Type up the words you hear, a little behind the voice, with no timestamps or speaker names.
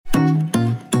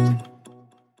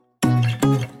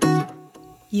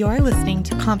You're listening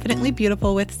to Confidently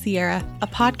Beautiful with Sierra, a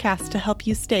podcast to help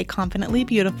you stay confidently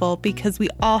beautiful because we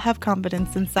all have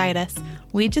confidence inside us.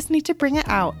 We just need to bring it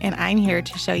out, and I'm here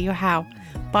to show you how.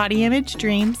 Body image,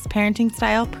 dreams, parenting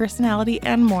style, personality,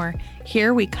 and more.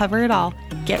 Here we cover it all.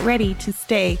 Get ready to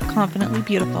stay confidently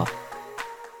beautiful.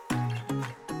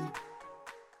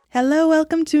 Hello,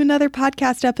 welcome to another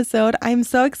podcast episode. I'm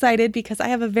so excited because I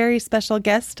have a very special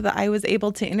guest that I was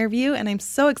able to interview, and I'm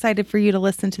so excited for you to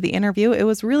listen to the interview. It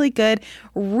was really good,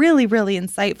 really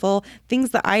insightful, things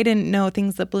that I didn't know,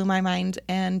 things that blew my mind,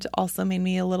 and also made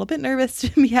me a little bit nervous to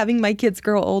be having my kids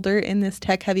grow older in this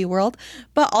tech-heavy world,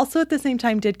 but also at the same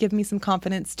time did give me some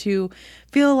confidence to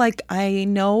feel like I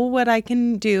know what I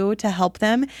can do to help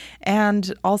them,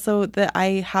 and also that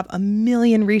I have a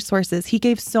million resources. He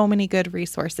gave so many good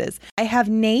resources. I have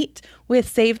Nate with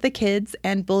Save the Kids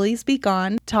and Bullies Be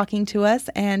Gone talking to us,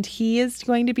 and he is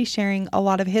going to be sharing a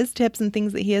lot of his tips and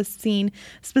things that he has seen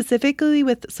specifically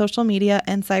with social media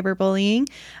and cyberbullying,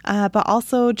 but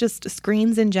also just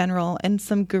screens in general and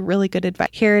some really good advice.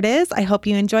 Here it is. I hope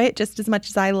you enjoy it just as much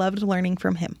as I loved learning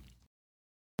from him.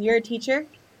 You're a teacher?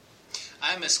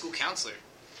 I'm a school counselor.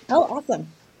 Oh, awesome.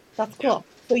 That's cool.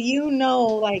 Yeah. So you know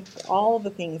like all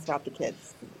the things about the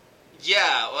kids.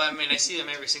 Yeah, well, I mean, I see them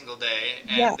every single day,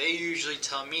 and they usually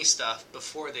tell me stuff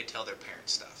before they tell their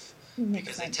parents stuff.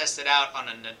 Because they test it out on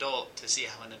an adult to see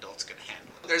how an adult's going to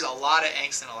handle it. There's a lot of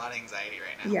angst and a lot of anxiety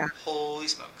right now. Yeah. Holy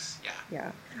smokes.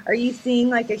 Yeah. Are you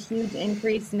seeing like a huge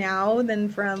increase now than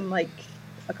from like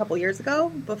a couple years ago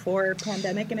before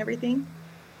pandemic and everything?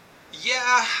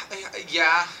 Yeah,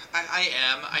 I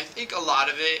am. I think a lot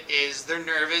of it is they're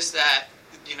nervous that,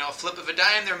 a flip of a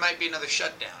dime, there might be another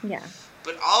shutdown. Yeah.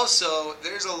 But also,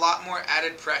 there's a lot more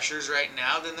added pressures right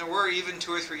now than there were even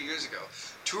 2 or 3 years ago.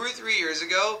 2 or 3 years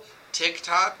ago,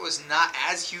 TikTok was not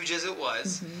as huge as it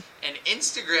was, and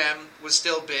Instagram was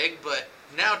still big, but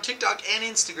now TikTok and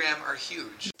Instagram are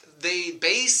huge. They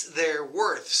base their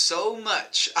worth so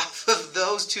much off of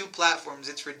those two platforms,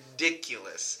 it's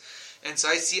ridiculous. And so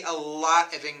I see a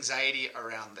lot of anxiety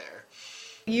around there.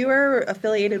 You are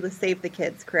affiliated with Save the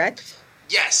Kids, correct?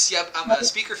 Yes, yep. I'm a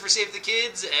speaker for Save the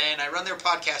Kids, and I run their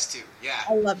podcast too. Yeah.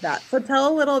 I love that. So tell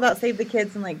a little about Save the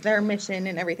Kids and like their mission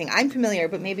and everything. I'm familiar,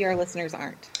 but maybe our listeners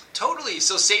aren't. Totally.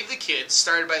 So Save the Kids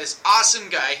started by this awesome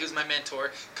guy who's my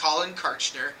mentor, Colin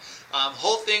Karchner.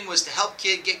 Whole thing was to help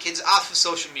get kids off of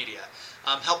social media,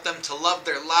 help them to love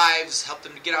their lives, help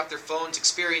them to get off their phones,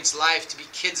 experience life, to be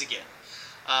kids again.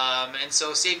 And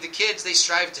so Save the Kids, they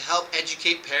strive to help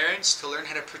educate parents to learn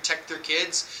how to protect their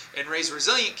kids and raise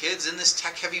resilient kids in this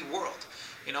tech-heavy world.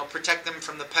 Protect them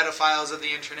from the pedophiles of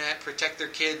the internet, protect their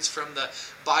kids from the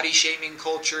body-shaming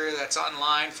culture that's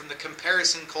online, from the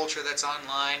comparison culture that's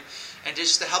online, and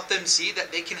just to help them see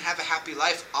that they can have a happy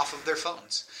life off of their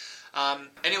phones.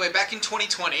 Anyway, back in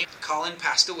 2020, Colin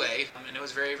passed away, and it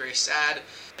was very, very sad.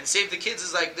 And Save the Kids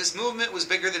is like, this movement was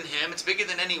bigger than him. It's bigger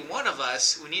than any one of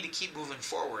us. We need to keep moving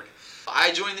forward.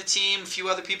 I joined the team, a few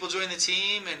other people joined the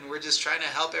team, and we're just trying to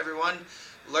help everyone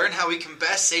learn how we can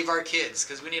best save our kids,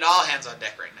 because we need all hands on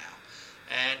deck right now.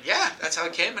 And yeah, that's how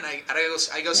it came, and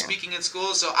I go speaking in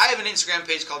schools. So I have an Instagram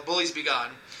page called Bullies Be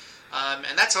Gone.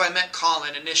 And that's how I met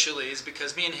Colin initially, is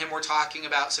because me and him were talking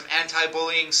about some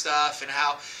anti-bullying stuff and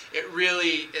how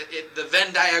the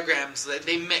Venn diagrams,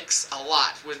 they mix a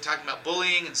lot. We're talking about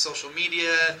bullying and social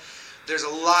media. There's a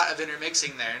lot of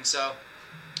intermixing there. And so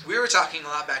we were talking a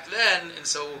lot back then. And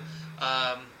so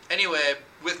anyway,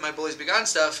 with my Bullies Be Gone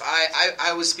stuff,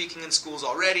 I was speaking in schools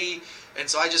already. And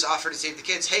so I just offered to Save the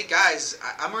Kids, hey guys,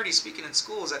 I'm already speaking in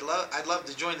schools. I'd love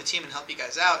to join the team and help you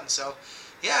guys out. And so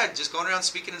yeah, just going around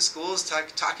speaking in schools,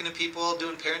 talking to people,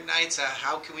 doing parent nights,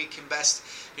 how can we best,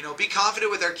 be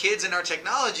confident with our kids and our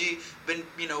technology, but,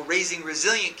 raising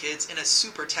resilient kids in a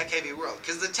super tech-heavy world.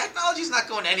 Because the technology is not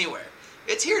going anywhere.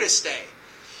 It's here to stay.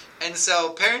 And so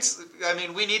parents,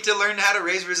 we need to learn how to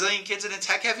raise resilient kids in a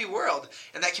tech-heavy world.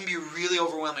 And that can be really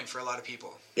overwhelming for a lot of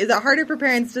people. Is it harder for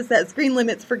parents to set screen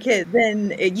limits for kids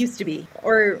than it used to be?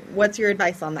 Or what's your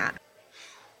advice on that?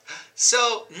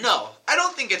 So, no, I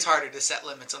don't think it's harder to set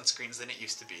limits on screens than it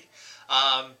used to be.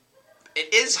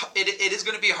 It is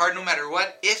going to be hard no matter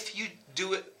what if you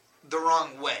do it the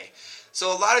wrong way.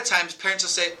 So a lot of times parents will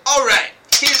say, all right,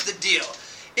 here's the deal.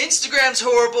 Instagram's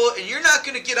horrible and you're not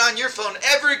going to get on your phone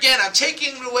ever again. I'm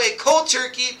taking it away cold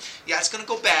turkey. Yeah, it's going to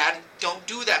go bad. Don't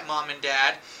do that, mom and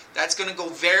dad. That's going to go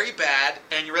very bad,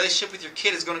 and your relationship with your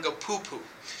kid is going to go poo-poo.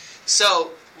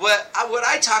 So what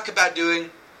I talk about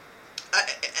doing,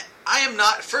 I am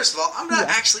not, first of all, I'm not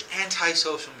actually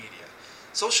anti-social media.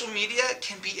 Social media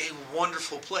can be a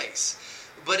wonderful place,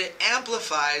 but it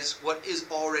amplifies what is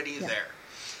already there.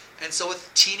 And so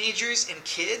with teenagers and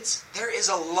kids, there is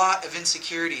a lot of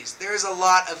insecurities. There is a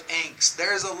lot of angst.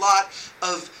 There is a lot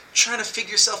of trying to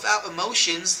figure yourself out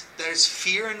emotions. There's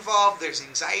fear involved. There's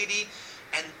anxiety.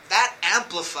 And that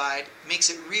amplified makes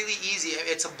it really easy.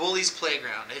 It's a bully's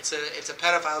playground. It's a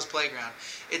pedophile's playground.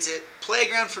 It's a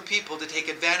playground for people to take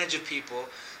advantage of people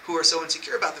who are so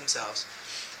insecure about themselves.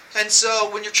 And so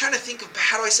when you're trying to think of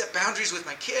how do I set boundaries with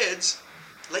my kids,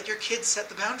 let your kids set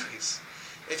the boundaries.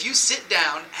 If you sit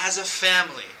down as a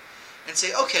family and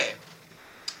say, okay,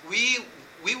 we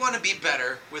want to be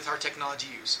better with our technology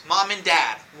use. Mom and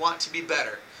Dad want to be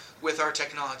better with our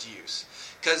technology use.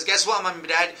 Because guess what, Mom and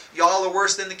Dad? Y'all are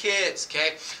worse than the kids,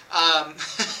 okay?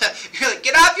 You're like,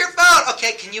 get off your phone!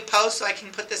 Okay, can you post so I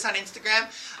can put this on Instagram?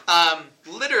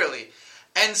 Literally.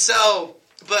 And so,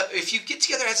 but if you get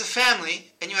together as a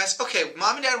family and you ask, okay,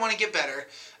 Mom and Dad want to get better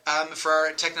for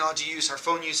our technology use, our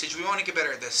phone usage, we want to get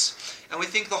better at this. And we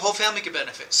think the whole family could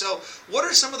benefit. So what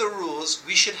are some of the rules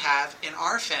we should have in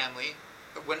our family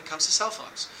when it comes to cell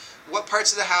phones? What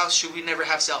parts of the house should we never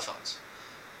have cell phones?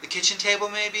 The kitchen table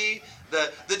maybe?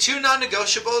 The two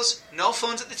non-negotiables, no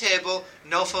phones at the table,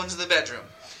 no phones in the bedroom.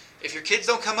 If your kids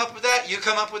don't come up with that, you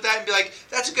come up with that and be like,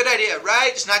 that's a good idea,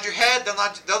 right? Just nod your head, they'll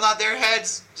nod their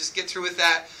heads, just get through with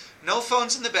that. No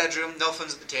phones in the bedroom, no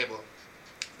phones at the table.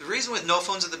 The reason with no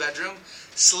phones in the bedroom,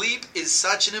 sleep is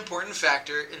such an important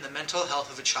factor in the mental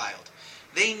health of a child.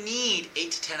 They need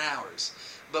 8 to 10 hours.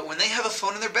 But when they have a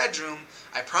phone in their bedroom,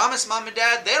 I promise Mom and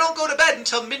Dad, they don't go to bed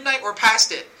until midnight or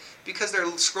past it, because they're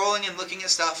scrolling and looking at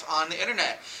stuff on the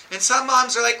internet. And some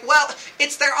moms are like, well,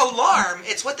 it's their alarm.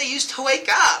 It's what they use to wake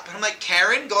up. And I'm like,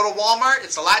 Karen, go to Walmart.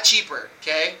 It's a lot cheaper,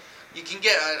 okay? You can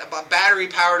get a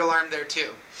battery-powered alarm there, too.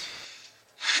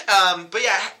 But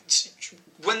yeah,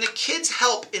 when the kids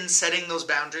help in setting those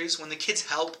boundaries, when the kids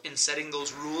help in setting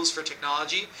those rules for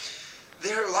technology,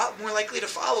 they're a lot more likely to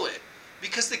follow it.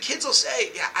 Because the kids will say,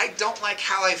 yeah, I don't like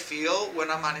how I feel when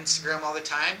I'm on Instagram all the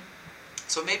time.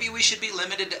 So maybe we should be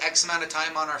limited to X amount of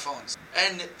time on our phones.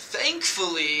 And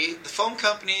thankfully, the phone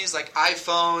companies like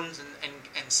iPhones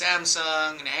and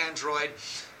Samsung and Android,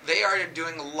 they are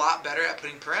doing a lot better at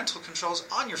putting parental controls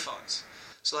on your phones.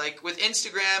 So like with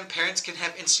Instagram, parents can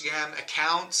have Instagram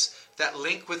accounts that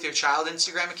link with your child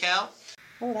Instagram account.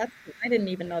 Oh, I didn't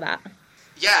even know that.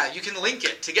 Yeah, you can link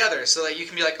it together so that you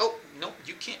can be like, oh, no,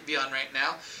 you can't be on right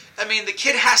now. I mean, the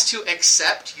kid has to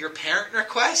accept your parent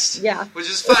request, yeah, which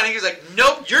is funny. He's like,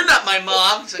 nope, you're not my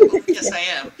mom. It's like, oh, yes, I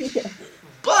am. Yeah.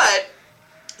 But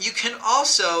you can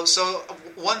also, so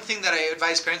one thing that I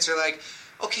advise parents are like,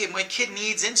 okay, my kid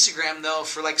needs Instagram, though,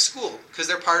 for like school, because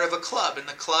they're part of a club, and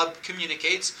the club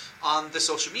communicates on the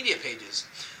social media pages.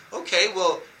 Okay,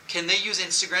 well, can they use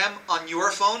Instagram on your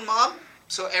phone, Mom?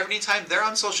 So every time they're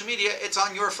on social media, it's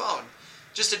on your phone.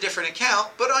 Just a different account,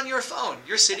 but on your phone.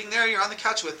 You're sitting there, you're on the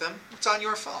couch with them, it's on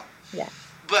your phone. Yeah.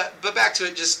 But back to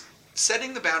it, just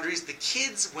setting the boundaries. The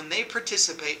kids, when they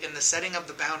participate in the setting of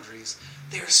the boundaries,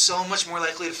 they're so much more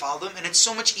likely to follow them, and it's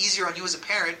so much easier on you as a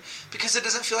parent because it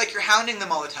doesn't feel like you're hounding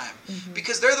them all the time. Mm-hmm.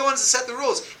 Because they're the ones that set the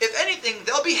rules. If anything,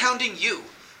 they'll be hounding you.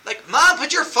 Like, Mom,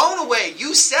 put your phone away.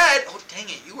 You said, oh, dang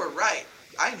it, you were right.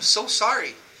 I am so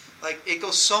sorry. Like, it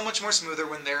goes so much more smoother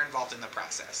when they're involved in the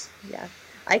process. Yeah.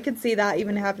 I could see that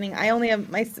even happening. I only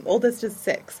have, my oldest is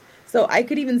 6. So I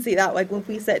could even see that, like, when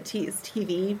we set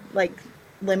TV, like,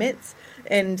 limits,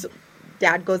 and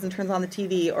Dad goes and turns on the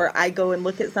TV, or I go and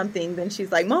look at something, then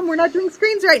she's like, Mom, we're not doing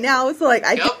screens right now. So, like,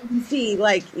 I can see,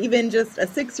 like, even just a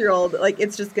 6-year-old, like,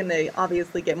 it's just going to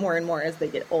obviously get more and more as they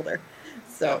get older.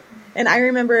 So, and I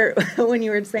remember when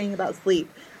you were saying about sleep,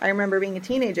 I remember being a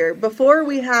teenager before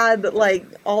we had like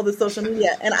all the social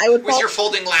media, and I would. Was your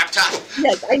folding laptop?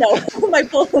 Yes, I know. I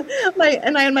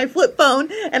had my flip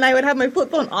phone, and I would have my flip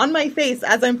phone on my face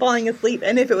as I'm falling asleep,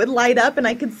 and if it would light up and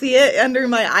I could see it under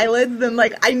my eyelids, then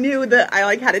like I knew that I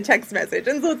like had a text message,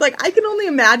 and so it's like I can only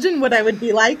imagine what I would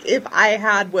be like if I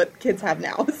had what kids have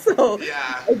now. So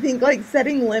yeah. I think like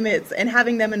setting limits and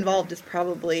having them involved is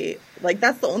probably. Like,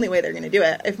 that's the only way they're going to do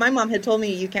it. If my mom had told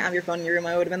me you can't have your phone in your room,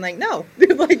 I would have been like, no.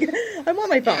 Like, I want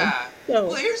my phone. Yeah. So.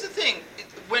 Well, here's the thing.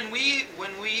 When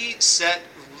we set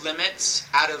limits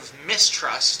out of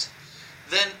mistrust,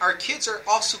 then our kids are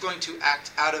also going to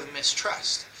act out of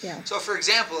mistrust. Yeah. So, for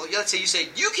example, let's say you say,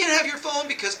 you can't have your phone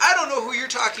because I don't know who you're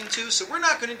talking to, so we're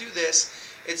not going to do this.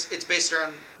 It's based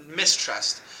around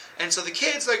mistrust. And so the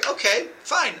kid's like, okay,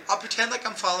 fine, I'll pretend like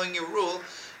I'm following your rule.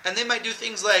 And they might do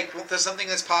things like, well, there's something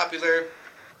that's popular,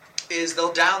 is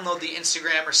they'll download the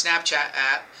Instagram or Snapchat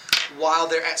app while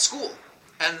they're at school.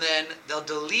 And then they'll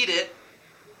delete it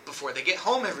before they get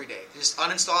home every day. Just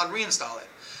uninstall and reinstall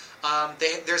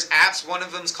it. There's apps, one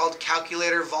of them is called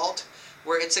Calculator Vault,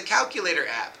 where it's a calculator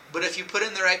app. But if you put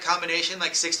in the right combination,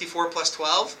 like 64 plus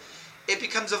 12, it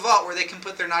becomes a vault where they can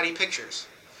put their naughty pictures.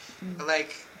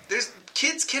 Like,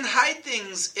 kids can hide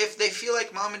things if they feel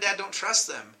like mom and dad don't trust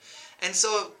them. And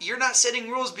so you're not setting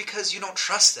rules because you don't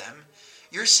trust them.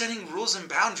 You're setting rules and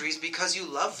boundaries because you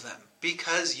love them,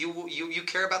 because you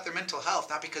care about their mental health,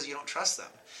 not because you don't trust them.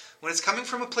 When it's coming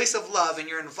from a place of love and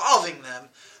you're involving them,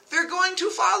 they're going to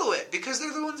follow it because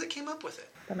they're the ones that came up with it.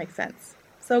 That makes sense.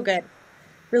 So good.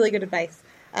 Really good advice.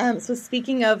 So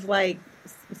speaking of like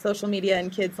social media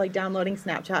and kids like downloading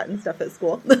Snapchat and stuff at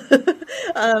school,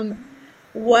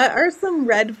 what are some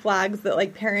red flags that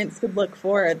like parents could look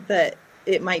for that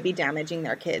it might be damaging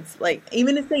their kids? Like,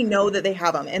 even if they know that they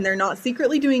have them and they're not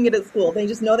secretly doing it at school, they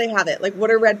just know they have it. Like, what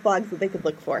are red flags that they could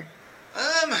look for?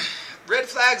 Red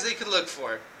flags they could look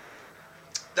for.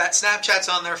 That Snapchat's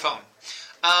on their phone.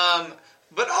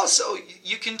 But also,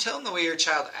 you can tell in the way your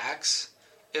child acts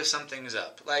if something's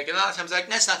up. Like, a lot of times, like,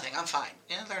 that's nothing, I'm fine.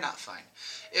 Yeah, they're not fine.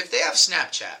 If they have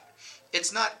Snapchat,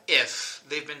 it's not if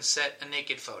they've been sent a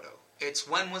naked photo. It's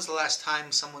when was the last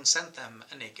time someone sent them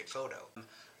a naked photo.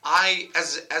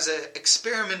 As an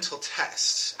experimental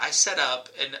test, I set up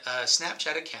a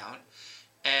Snapchat account,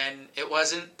 and it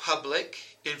wasn't public.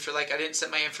 I didn't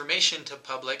set my information to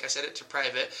public. I set it to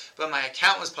private, but my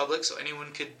account was public, so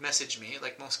anyone could message me.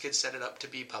 Like most kids set it up to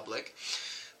be public.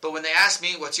 But when they asked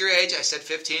me, what's your age? I said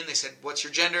 15. They said, what's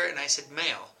your gender? And I said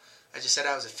male. I just said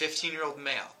I was a 15-year-old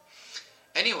male.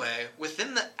 Anyway,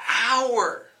 within the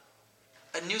hour,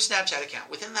 a new Snapchat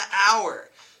account, within the hour,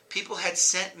 people had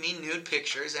sent me nude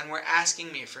pictures and were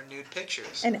asking me for nude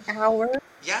pictures. An hour?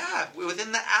 Yeah,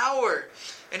 within the hour.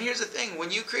 And here's the thing: when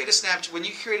you create a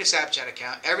Snapchat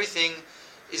account, everything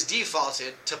is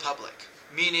defaulted to public.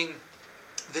 Meaning,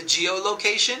 the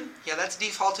geolocation, that's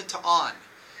defaulted to on.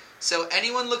 So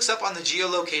anyone looks up on the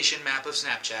geolocation map of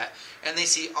Snapchat, and they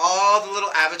see all the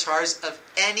little avatars of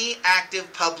any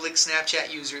active public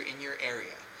Snapchat user in your area.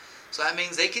 So that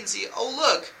means they can see, oh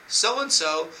look,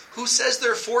 so-and-so, who says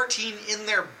they're 14 in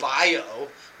their bio,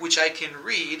 which I can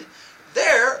read,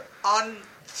 they're on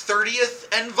 30th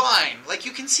and Vine. Like,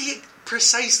 you can see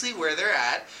precisely where they're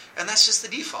at, and that's just the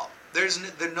default.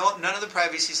 None of the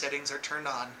privacy settings are turned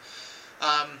on.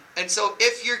 And so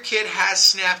if your kid has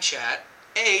Snapchat,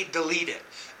 A, delete it.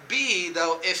 B,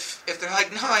 though, if they're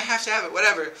like, no, I have to have it,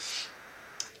 whatever,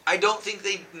 I don't think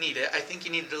they need it. I think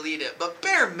you need to delete it. But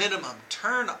bare minimum,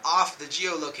 turn off the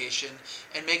geolocation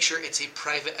and make sure it's a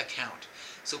private account.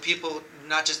 So people,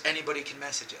 not just anybody, can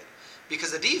message it.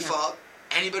 Because the default,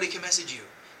 anybody can message you.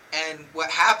 And what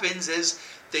happens is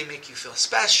they make you feel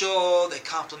special, they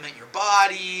compliment your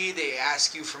body, they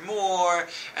ask you for more,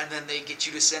 and then they get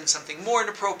you to send something more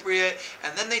inappropriate,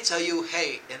 and then they tell you,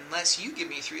 hey, unless you give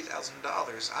me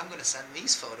 $3,000, I'm going to send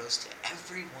these photos to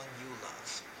everyone you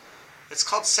love. It's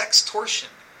called sextortion.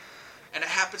 And it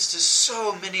happens to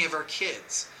so many of our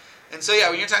kids. And so,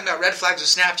 when you're talking about red flags with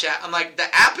Snapchat, I'm like,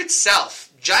 the app itself,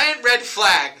 giant red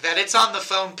flag that it's on the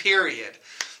phone, period.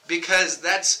 Because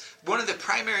that's one of the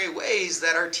primary ways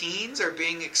that our teens are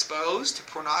being exposed to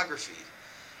pornography.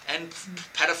 And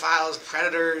pedophiles,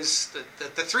 predators, the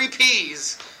 3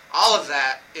 Ps, all of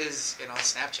that is on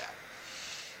Snapchat.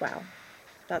 Wow.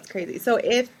 That's crazy. So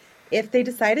if they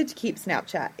decided to keep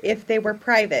Snapchat, if they were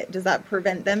private, does that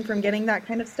prevent them from getting that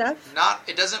kind of stuff?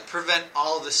 It doesn't prevent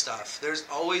all of the stuff. There's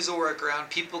always a workaround.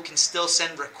 People can still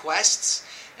send requests,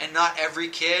 and not every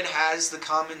kid has the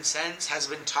common sense, has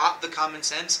been taught the common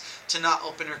sense to not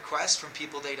open requests from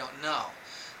people they don't know.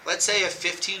 Let's say a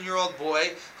 15-year-old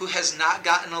boy who has not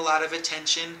gotten a lot of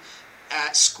attention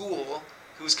at school,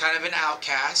 who's kind of an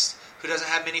outcast, who doesn't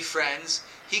have many friends,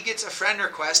 he gets a friend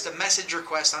request, a message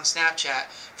request on Snapchat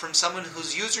from someone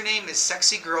whose username is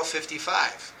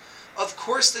sexygirl55. Of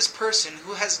course, this person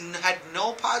who has had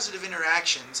no positive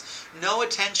interactions, no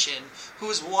attention, who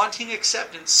is wanting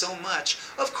acceptance so much,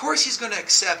 of course he's going to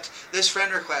accept this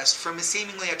friend request from a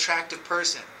seemingly attractive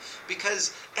person,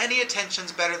 because any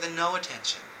attention's better than no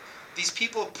attention. These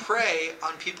people prey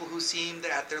on people who seem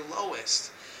at their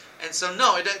lowest. And so,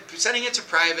 no, setting it to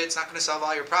private, it's not going to solve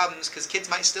all your problems, because kids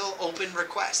might still open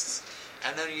requests,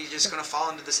 and then you're just going to fall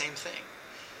into the same thing.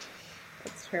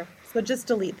 That's true. So just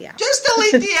delete the app. Just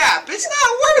delete the app. It's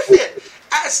not worth it.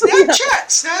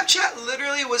 Snapchat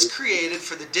literally was created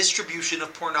for the distribution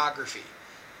of pornography.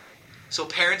 So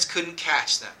parents couldn't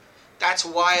catch them. That's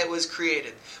why it was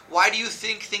created. Why do you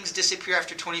think things disappear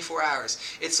after 24 hours?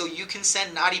 It's so you can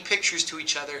send naughty pictures to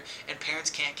each other and parents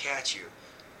can't catch you.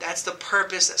 That's the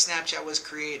purpose that Snapchat was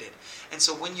created. And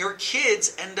so when your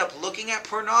kids end up looking at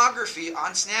pornography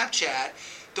on Snapchat,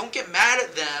 don't get mad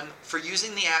at them for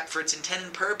using the app for its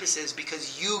intended purposes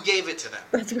because you gave it to them.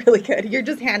 That's really good. You're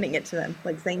just handing it to them,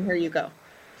 like saying, here you go.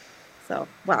 So,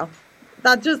 wow.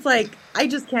 That just like, I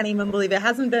just can't even believe it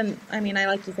hasn't been, I mean, I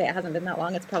like to say it hasn't been that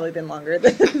long. It's probably been longer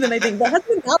than I think. But it hasn't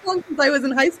been that long since I was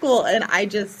in high school. And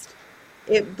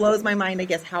it blows my mind, I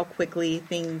guess, how quickly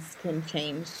things can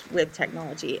change with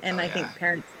technology. And I think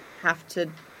parents have to,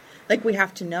 like, we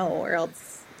have to know, or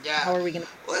else how are we going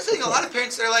to... Well, that's the thing. A lot of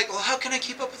parents, they're like, well, how can I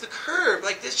keep up with the curve?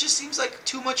 Like, this just seems like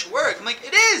too much work. I'm like,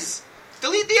 it is!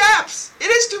 Delete the apps. It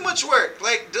is too much work.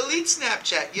 Like, delete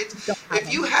Snapchat.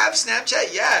 If you have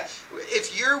Snapchat,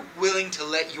 if you're willing to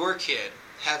let your kid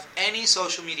have any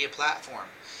social media platform,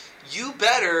 you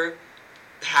better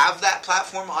have that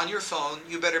platform on your phone.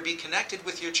 You better be connected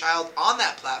with your child on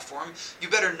that platform. You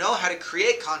better know how to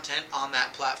create content on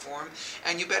that platform.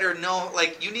 And you better know,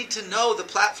 like, you need to know the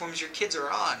platforms your kids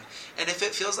are on. And if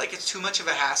it feels like it's too much of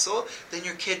a hassle, then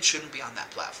your kid shouldn't be on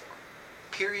that platform.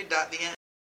 Period. The end.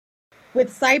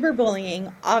 With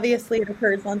cyberbullying, obviously it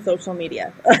occurs on social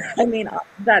media. I mean,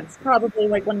 that's probably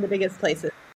like one of the biggest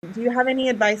places. Do you have any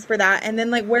advice for that? And then,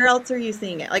 like, where else are you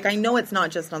seeing it? Like, I know it's not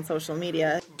just on social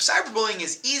media. Cyberbullying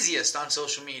is easiest on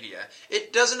social media.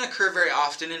 It doesn't occur very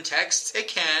often in texts. It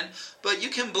can, but you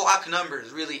can block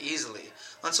numbers really easily.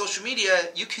 On social media,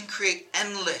 you can create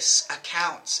endless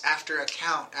accounts after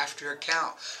account after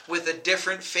account with a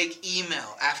different fake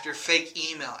email after fake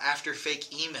email after fake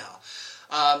email.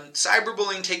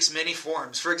 Cyberbullying takes many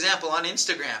forms. For example, on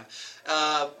Instagram,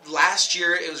 last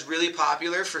year it was really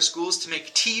popular for schools to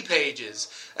make tea pages.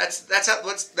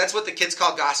 That's what the kids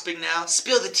call gossiping now.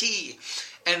 Spill the tea.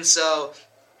 And so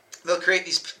they'll create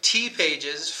these tea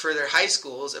pages for their high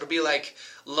schools. It'll be like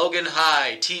Logan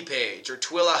High tea page or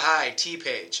Twilla High tea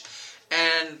page.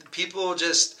 And people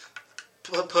just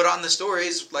put on the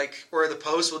stories, like, or the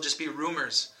posts will just be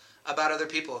rumors about other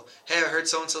people. Hey, I heard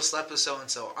so-and-so slept with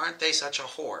so-and-so. Aren't they such a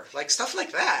whore? Like, stuff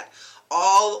like that.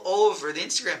 All over the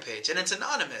Instagram page. And it's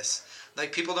anonymous.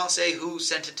 Like, people don't say who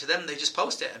sent it to them. They just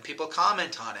post it. And people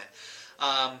comment on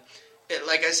it.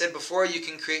 Like I said before, you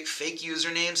can create fake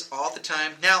usernames all the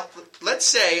time. Now, let's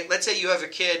say you have a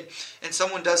kid and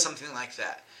someone does something like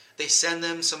that. They send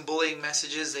them some bullying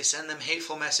messages. They send them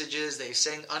hateful messages. They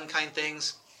say unkind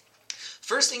things.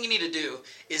 First thing you need to do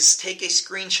is take a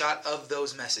screenshot of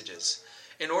those messages.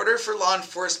 In order for law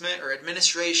enforcement or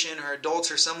administration or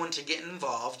adults or someone to get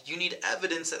involved, you need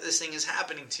evidence that this thing is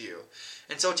happening to you.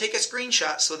 And so take a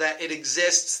screenshot so that it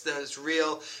exists, that it's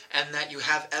real, and that you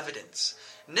have evidence.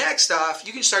 Next off,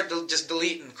 you can start just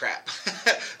deleting crap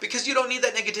because you don't need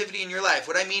that negativity in your life.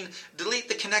 What I mean, delete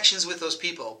the connections with those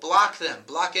people. Block them.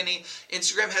 Block any.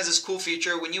 Instagram has this cool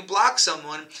feature. When you block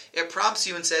someone, it prompts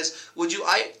you and says, would you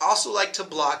also like to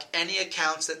block any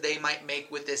accounts that they might make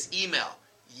with this email?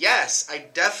 Yes, I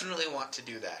definitely want to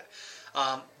do that.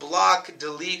 Block,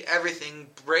 delete everything,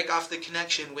 break off the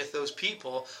connection with those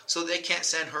people so they can't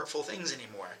send hurtful things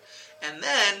anymore. And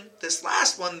then, this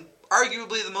last one,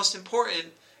 arguably the most important,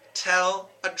 tell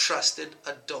a trusted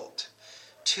adult.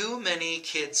 Too many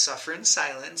kids suffer in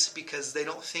silence because they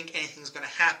don't think anything's going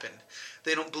to happen.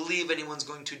 They don't believe anyone's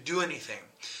going to do anything.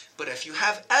 But if you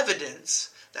have evidence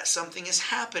that something is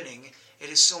happening, it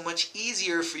is so much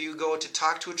easier for you to go to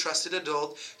talk to a trusted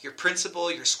adult, your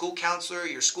principal, your school counselor,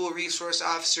 your school resource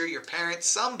officer, your parents,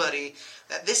 somebody,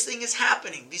 that this thing is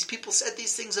happening. These people said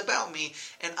these things about me,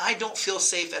 and I don't feel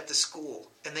safe at the school,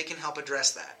 and they can help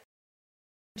address that.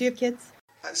 Do you have kids?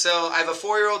 So I have a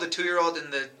 4-year-old, a 2-year-old,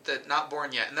 and the not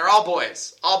born yet. And they're all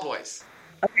boys. All boys.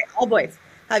 Okay, all boys.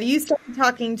 Have you started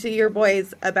talking to your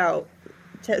boys about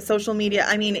social media?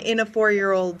 I mean, in a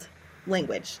 4-year-old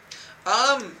language.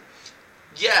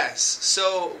 Yes.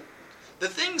 So the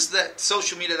things that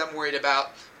social media that I'm worried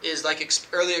about is like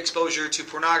early exposure to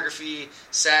pornography,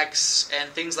 sex, and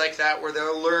things like that, where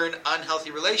they'll learn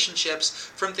unhealthy relationships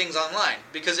from things online.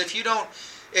 Because if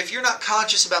you're not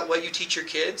conscious about what you teach your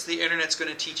kids, the internet's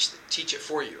going to teach it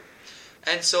for you.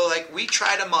 And so, like, we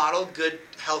try to model good,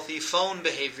 healthy phone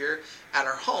behavior at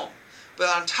our home.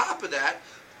 But on top of that,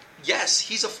 yes,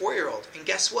 he's a 4-year-old. And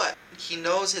guess what? He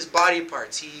knows his body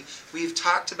parts. We've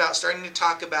starting to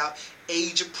talk about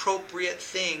age-appropriate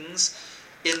things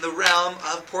in the realm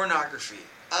of pornography,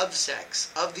 of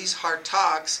sex, of these hard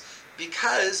talks.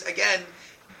 Because, again,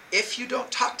 if you don't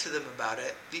talk to them about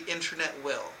it, the internet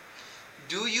will.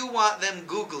 Do you want them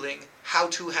Googling how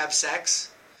to have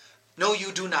sex? No,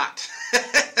 you do not.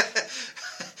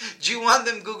 Do you want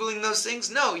them Googling those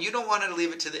things? No, you don't want to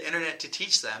leave it to the internet to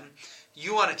teach them.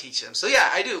 You want to teach them. So yeah,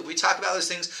 I do. We talk about those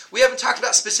things. We haven't talked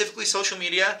about specifically social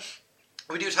media.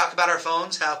 We do talk about our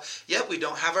phones, how, we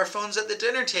don't have our phones at the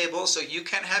dinner table, so you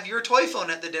can't have your toy phone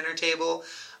at the dinner table,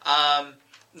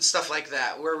 and stuff like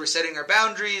that. Where we're setting our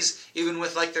boundaries, even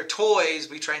with like their toys,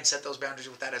 we try and set those boundaries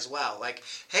with that as well. Like,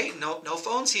 hey, no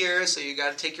phones here, so you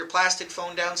got to take your plastic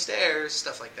phone downstairs,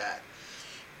 stuff like that.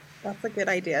 That's a good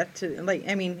idea to, like,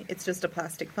 I mean, it's just a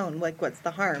plastic phone. Like, what's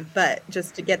the harm? But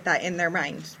just to get that in their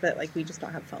mind that, like, we just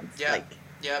don't have phones. Yeah. Like,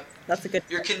 yep. That's a good...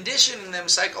 You're conditioning them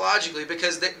psychologically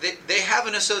because they have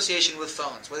an association with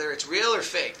phones. Whether it's real or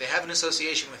fake, they have an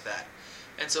association with that.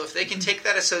 And so if they can take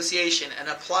that association and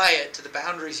apply it to the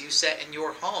boundaries you set in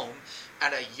your home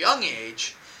at a young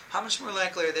age, how much more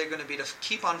likely are they going to be to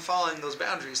keep on following those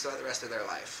boundaries throughout the rest of their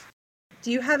life?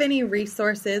 Do you have any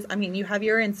resources? I mean, you have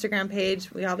your Instagram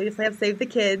page. We obviously have Save the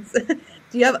Kids.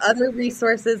 Do you have other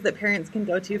resources that parents can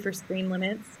go to for screen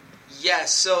limits?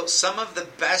 Yes, so some of the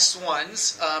best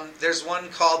ones, there's one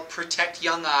called Protect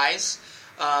Young Eyes.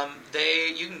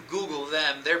 You can Google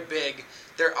them. They're big.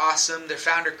 They're awesome. Their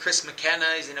founder, Chris McKenna,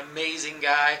 is an amazing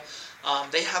guy.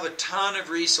 They have a ton of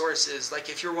resources. Like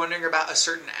if you're wondering about a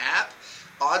certain app,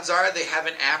 odds are they have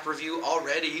an app review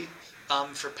already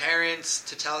for parents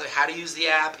to tell them how to use the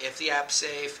app, if the app's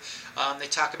safe. They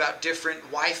talk about different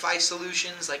Wi-Fi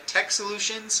solutions, like tech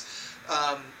solutions,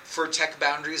 for tech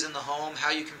boundaries in the home,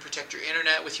 how you can protect your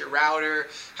internet with your router,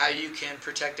 how you can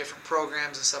protect different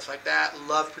programs and stuff like that.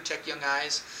 Love Protect Young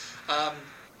Eyes.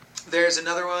 There's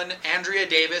another one, Andrea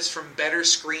Davis from Better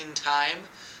Screen Time.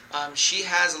 She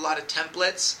has a lot of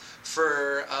templates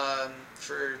for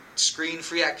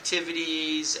screen-free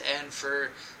activities and for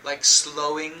like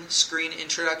slowing screen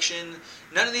introduction.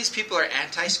 None of these people are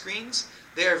anti-screens.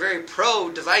 They are very pro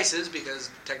devices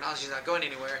because technology is not going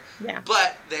anywhere. Yeah.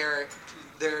 But they're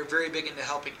very big into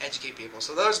helping educate people.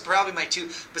 So those are probably my two,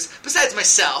 besides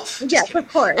myself. Yes, of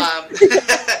course.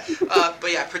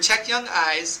 But yeah, Protect Young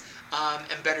Eyes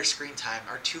and Better Screen Time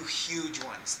are two huge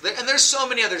ones. And there's so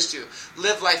many others too.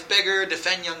 Live Life Bigger,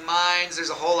 Defend Young Minds.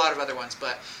 There's a whole lot of other ones,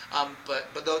 but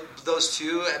those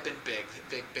two have been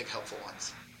big helpful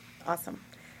ones. Awesome.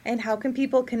 And how can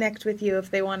people connect with you if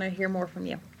they want to hear more from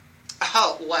you?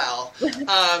 Oh, well,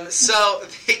 so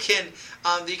they can,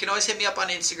 you can always hit me up on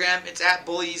Instagram. It's at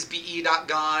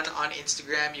bulliesbe.gone on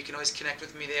Instagram. You can always connect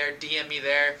with me there, DM me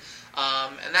there.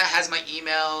 And that has my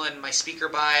email and my speaker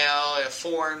bio,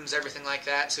 forms, everything like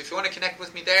that. So if you want to connect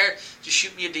with me there, just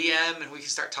shoot me a DM and we can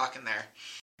start talking there.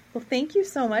 Well, thank you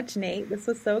so much, Nate. This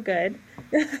was so good.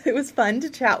 It was fun to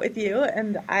chat with you,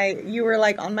 and you were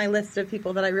like on my list of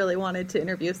people that I really wanted to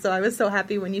interview, so I was so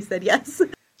happy when you said yes.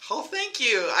 Oh, thank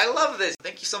you. I love this.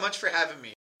 Thank you so much for having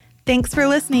me. Thanks for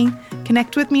listening.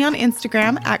 Connect with me on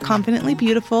Instagram at Confidently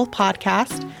Beautiful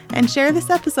Podcast and share this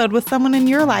episode with someone in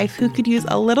your life who could use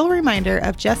a little reminder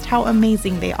of just how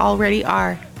amazing they already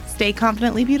are. Stay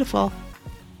confidently beautiful.